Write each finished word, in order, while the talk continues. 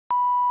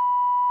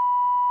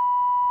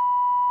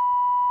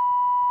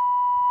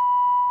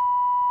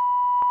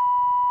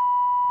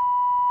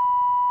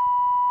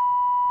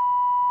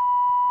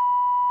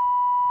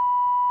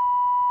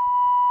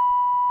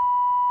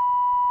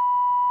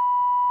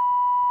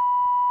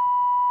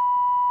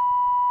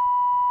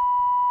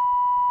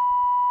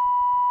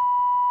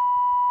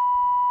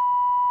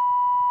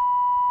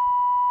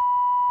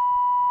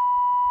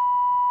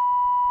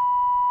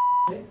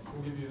take.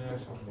 We'll give you an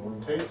action.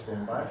 One take.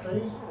 Stand by,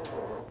 please.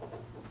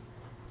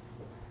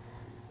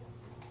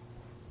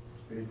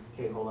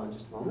 Okay, hold on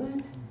just a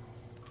moment.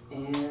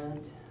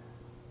 And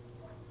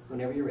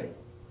whenever you're ready.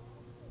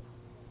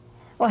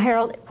 Well,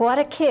 Harold, what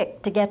a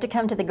kick to get to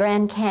come to the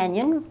Grand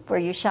Canyon where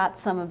you shot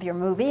some of your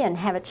movie and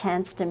have a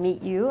chance to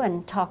meet you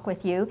and talk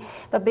with you.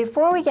 But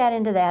before we get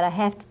into that, I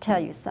have to tell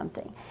you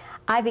something.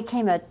 I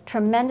became a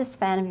tremendous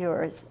fan of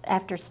yours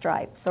after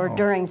Stripes, or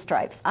during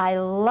Stripes. I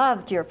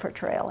loved your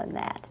portrayal in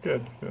that.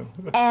 Good, good.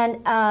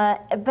 And,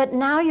 but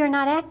now you're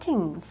not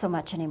acting so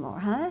much anymore,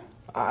 huh?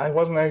 I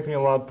wasn't acting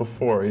a lot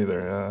before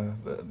either.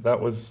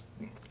 That was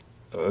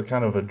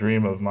kind of a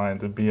dream of mine,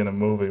 to be in a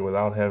movie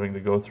without having to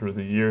go through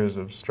the years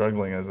of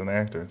struggling as an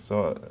actor.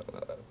 So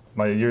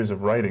my years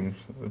of writing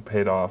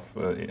paid off.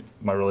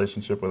 My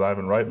relationship with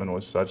Ivan Reitman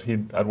was such.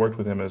 I'd worked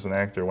with him as an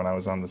actor when I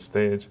was on the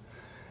stage,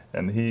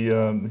 and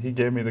he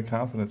gave me the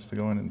confidence to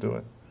go in and do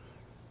it.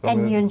 So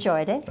and you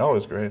enjoyed it? Oh, it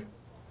was great.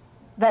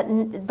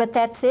 But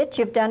that's it?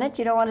 You've done it?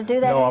 You don't want to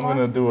do that No, anymore? I'm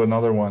going to do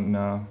another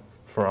one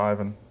for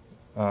Ivan.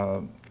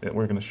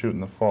 We're going to shoot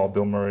in the fall.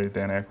 Bill Murray,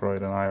 Dan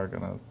Aykroyd, and I are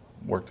going to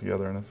work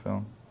together in a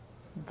film.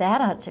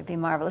 That ought to be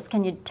marvelous.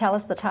 Can you tell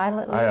us the title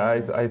at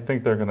least? I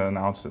think they're going to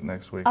announce it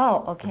next week.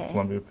 Oh, okay.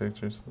 Columbia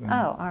Pictures.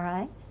 Oh, all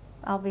right.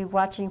 I'll be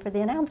watching for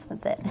the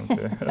announcement then.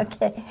 Okay.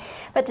 Okay.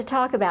 But to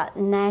talk about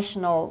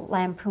National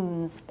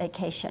Lampoon's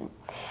Vacation,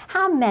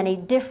 how many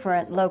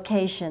different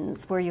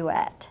locations were you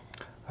at?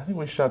 I think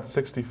we shot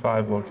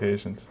 65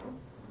 locations,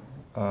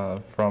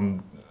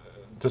 from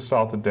just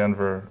south of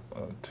Denver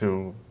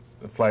to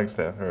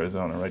Flagstaff,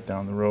 Arizona, right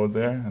down the road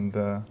there,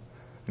 and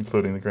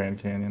including the Grand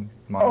Canyon,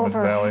 Monument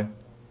Valley.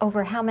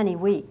 Over how many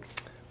weeks?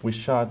 We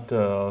shot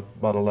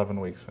about 11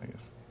 weeks, I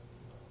guess.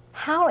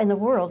 How in the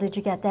world did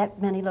you get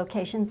that many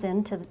locations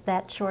into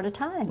that short a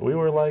time? We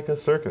were like a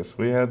circus.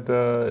 We had,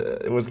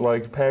 it was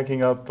like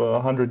packing up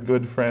 100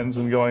 good friends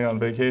and going on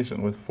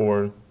vacation with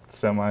 4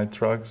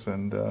 semi-trucks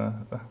and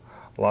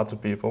lots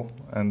of people.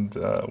 And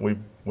we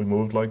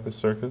moved like the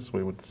circus.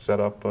 We would set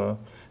up in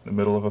the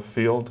middle of a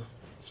field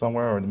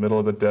somewhere, or in the middle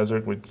of the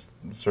desert. We'd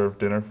serve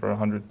dinner for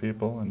 100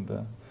 people,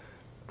 and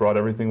brought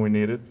everything we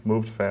needed,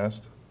 moved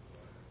fast.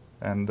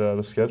 And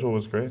the schedule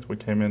was great. We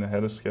came in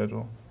ahead of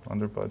schedule,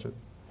 under budget.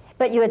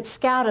 But you had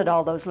scouted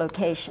all those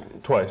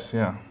locations. Twice,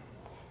 yeah.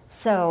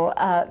 So,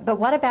 but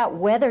what about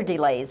weather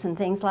delays and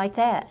things like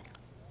that?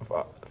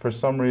 For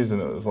some reason,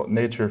 it was,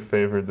 nature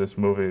favored this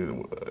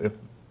movie.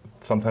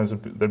 Sometimes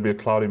there'd be a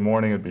cloudy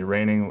morning, it'd be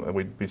raining,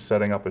 we'd be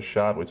setting up a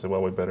shot, we'd say,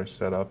 well, we better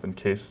set up in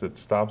case it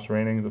stops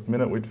raining. The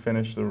minute we'd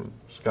finish, the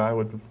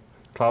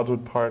clouds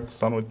would part, the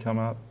sun would come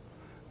out.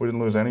 We didn't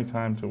lose any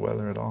time to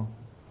weather at all.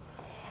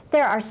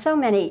 There are so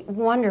many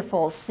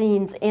wonderful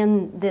scenes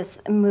in this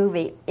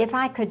movie. If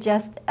I could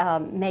just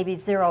maybe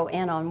zero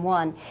in on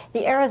one,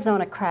 the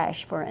Arizona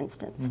crash, for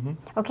instance.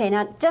 Mm-hmm. Okay,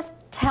 now just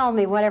tell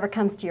me whatever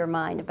comes to your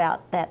mind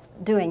about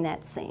doing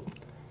that scene.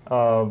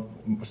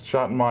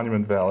 Shot in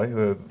Monument Valley,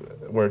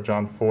 where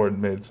John Ford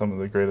made some of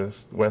the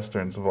greatest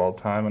westerns of all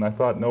time, and I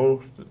thought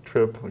no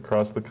trip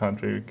across the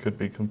country could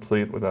be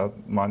complete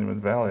without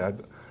Monument Valley.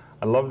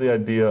 I love the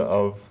idea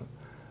of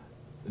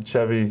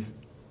Chevy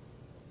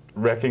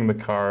wrecking the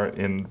car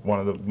in one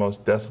of the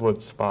most desolate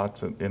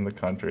spots in the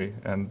country,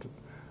 and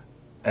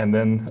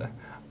then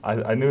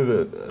I knew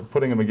that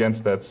putting him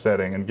against that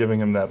setting and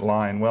giving him that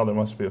line, well, there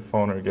must be a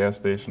phone or a gas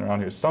station around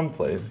here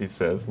someplace, he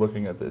says,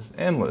 looking at this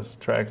endless,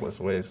 trackless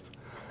waste.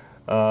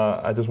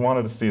 I just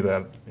wanted to see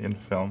that in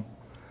film.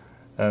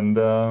 And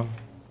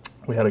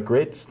we had a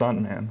great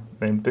stuntman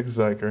named Dick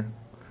Zeiker,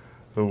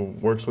 who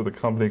works with a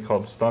company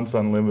called Stunts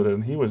Unlimited,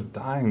 and he was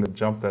dying to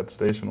jump that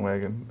station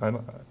wagon.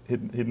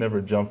 He'd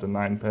never jumped a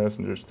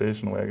 9-passenger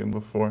station wagon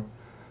before.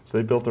 So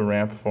they built a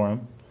ramp for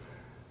him.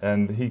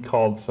 And he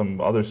called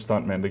some other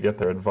stuntmen to get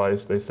their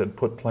advice. They said,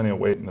 put plenty of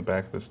weight in the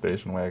back of the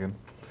station wagon.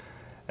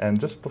 And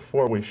just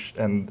before we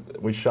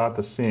shot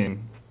the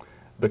scene,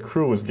 the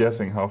crew was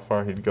guessing how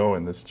far he'd go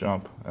in this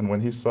jump. And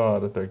when he saw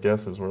that their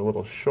guesses were a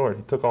little short,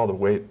 he took all the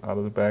weight out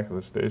of the back of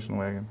the station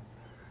wagon.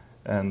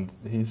 And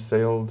he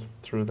sailed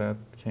through that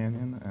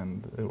canyon,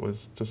 and it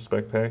was just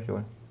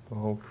spectacular. The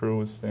whole crew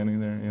was standing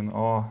there in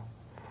awe.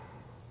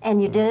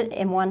 And you did it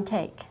in one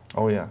take?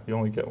 Oh yeah, you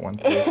only get one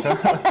take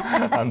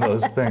on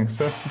those things.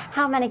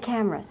 How many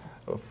cameras?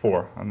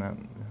 4 on that.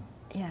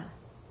 Yeah.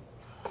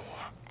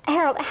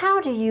 Harold, how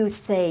do you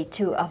say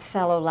to a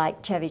fellow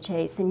like Chevy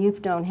Chase, and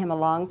you've known him a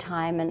long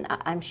time, and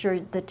I'm sure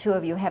the two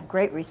of you have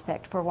great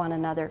respect for one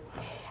another,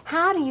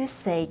 how do you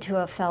say to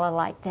a fellow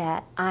like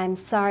that, I'm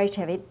sorry,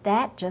 Chevy,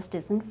 that just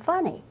isn't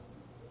funny?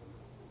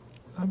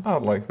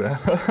 About like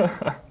that.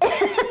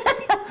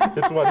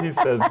 It's what he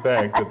says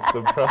back that's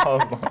the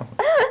problem.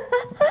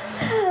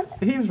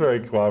 He's very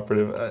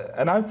cooperative,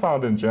 and I've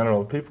found in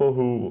general, people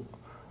who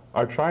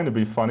are trying to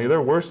be funny,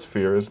 their worst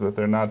fear is that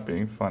they're not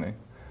being funny.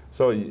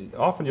 So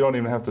often you don't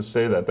even have to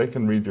say that. They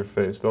can read your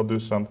face. They'll do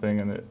something,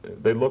 and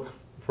they look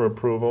for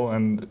approval,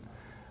 and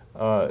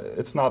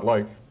it's not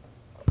like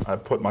I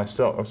put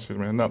myself,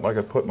 not like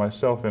I put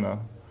myself in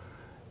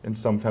in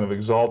some kind of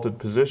exalted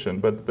position,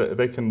 but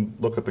they can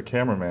look at the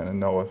cameraman and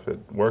know if it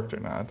worked or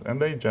not,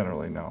 and they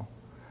generally know.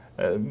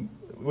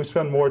 We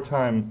spend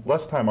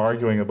less time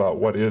arguing about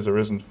what is or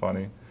isn't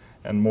funny,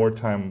 and more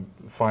time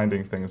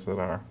finding things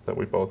that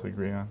we both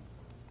agree on.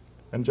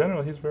 And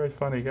generally, he's a very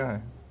funny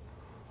guy.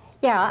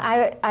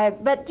 Yeah,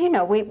 but you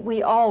know,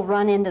 we all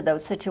run into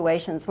those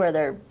situations where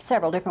there are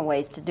several different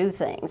ways to do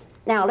things.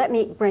 Now, let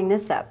me bring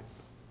this up.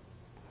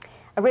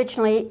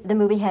 Originally, the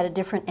movie had a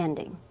different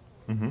ending.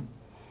 Mm-hmm.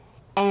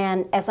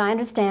 And as I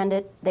understand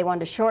it, they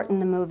wanted to shorten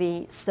the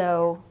movie,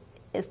 so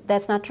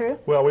that's not true?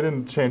 Well, we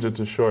didn't change it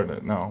to shorten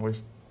it, no.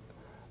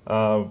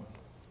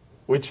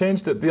 We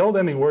changed it. The old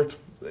ending worked,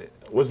 it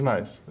was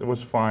nice. It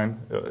was fine.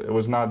 It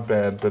was not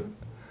bad, but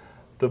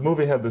the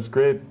movie had this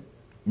great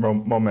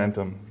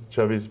momentum.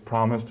 Chevy's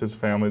promised his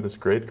family this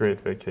great, great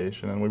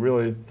vacation, and we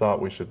really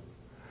thought we should,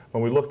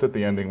 when we looked at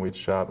the ending we'd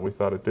shot, we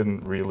thought it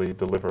didn't really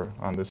deliver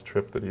on this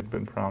trip that he'd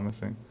been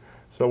promising.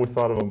 So we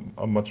thought of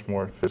a much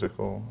more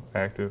physical,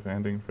 active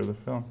ending for the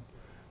film.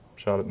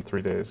 Shot it in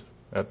 3 days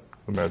at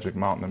the Magic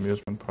Mountain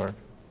Amusement Park.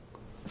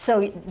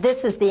 So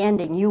this is the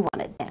ending you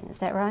wanted then, is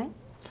that right?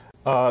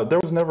 There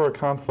was never a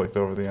conflict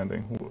over the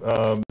ending.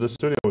 The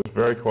studio was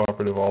very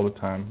cooperative all the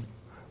time.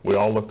 We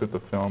all looked at the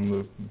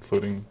film,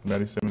 including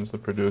Matty Simmons, the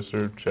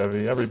producer,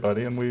 Chevy,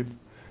 everybody, and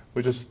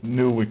we just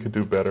knew we could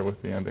do better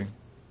with the ending.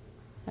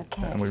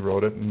 Okay. And we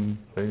wrote it, and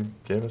they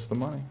gave us the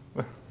money.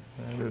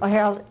 Well,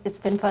 Harold, it's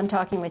been fun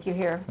talking with you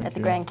here Thank at the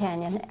you. Grand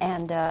Canyon,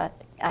 and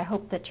I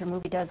hope that your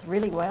movie does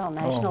really well.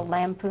 National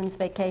Lampoon's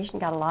Vacation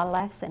got a lot of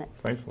laughs in it.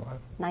 Thanks a lot.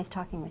 Nice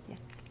talking with you.